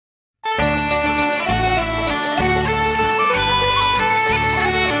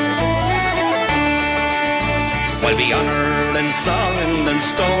song and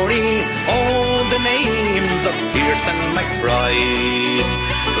story, oh, the names of Pierce and McBride,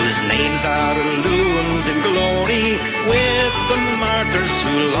 whose names are illumined in glory with the martyrs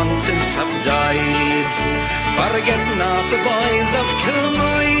who long since have died. Forget not the boys of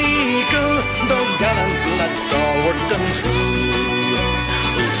Kilmichael, those gallant lads stalwart and true,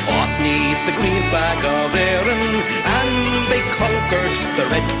 who fought 'neath the green flag of Erin, and they conquered the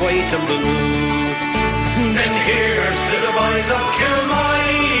red, white and blue. Then here's to the boys of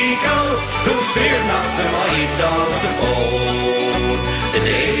Kilmichael, who fear not the might of the foe. The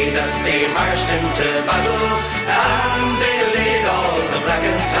day that they marched into battle, and they laid all the black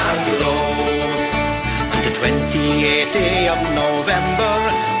and tans low. On the 28th day of November,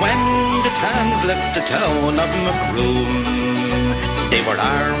 when the tans left the town of Macroom, they were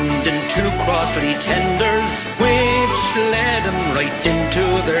armed in 2 crossley tenders, which led them right into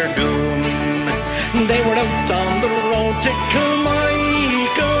their doom. They were out on the road to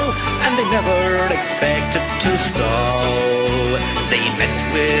Kilmichael, and they never expected to stall. They met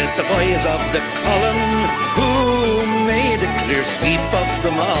with the boys of the column, who made a clear sweep of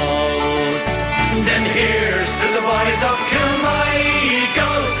them all. Then here's to the boys of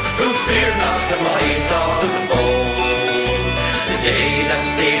Kilmichael, who fear not the might of the foe. The day that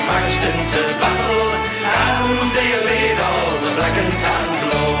they marched into battle, and they laid all the black and tans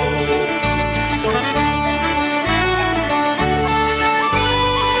low.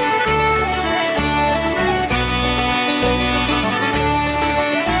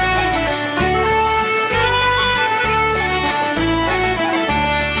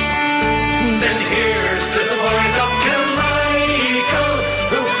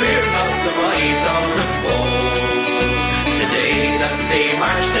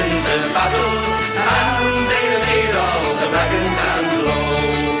 Marched into battle, and they laid all the black and tans low.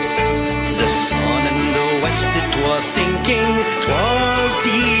 The sun in the west it was sinking, 'twas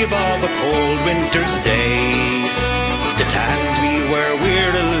the eve of a cold winter's day. The tans we were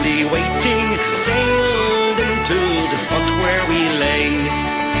wearily waiting sailed into the spot where we lay,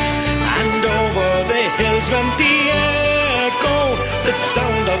 and over the hills went the echo, the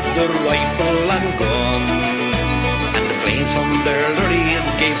sound of the rifle and gun. Flames from their lurries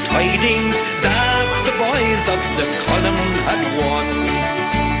gave tidings that the boys of the column had won.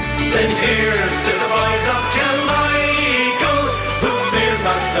 Then here's to the boys of Kilmichael, who fear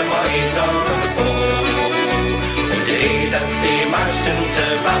not the might of the foe. The day that they marched into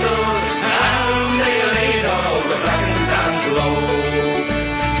battle, and they laid all the black and tans low.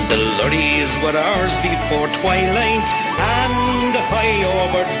 The lurries were ours before twilight, and high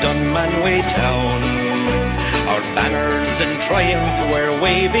over Dunmanway town. Our banners in triumph were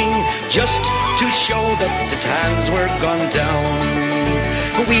waving, just to show that the tans were gone down.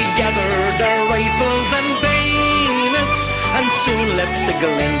 We gathered our rifles and bayonets, and soon left the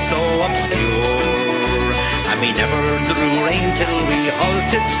glen so obscure. And we never drew rein till we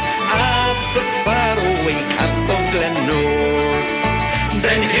halted at the faraway camp of Glenure.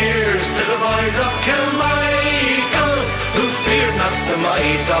 Then here's to the boys of Kilmichael, who feared not the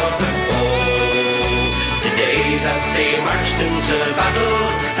might of the foe. The day that they marched into battle,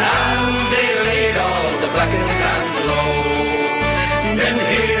 and they laid all the black and tans low. Then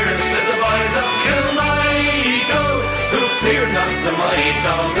here's to the boys of Kilmichael, who fear not the might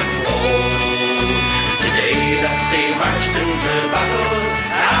of the foe. The day that they marched into battle,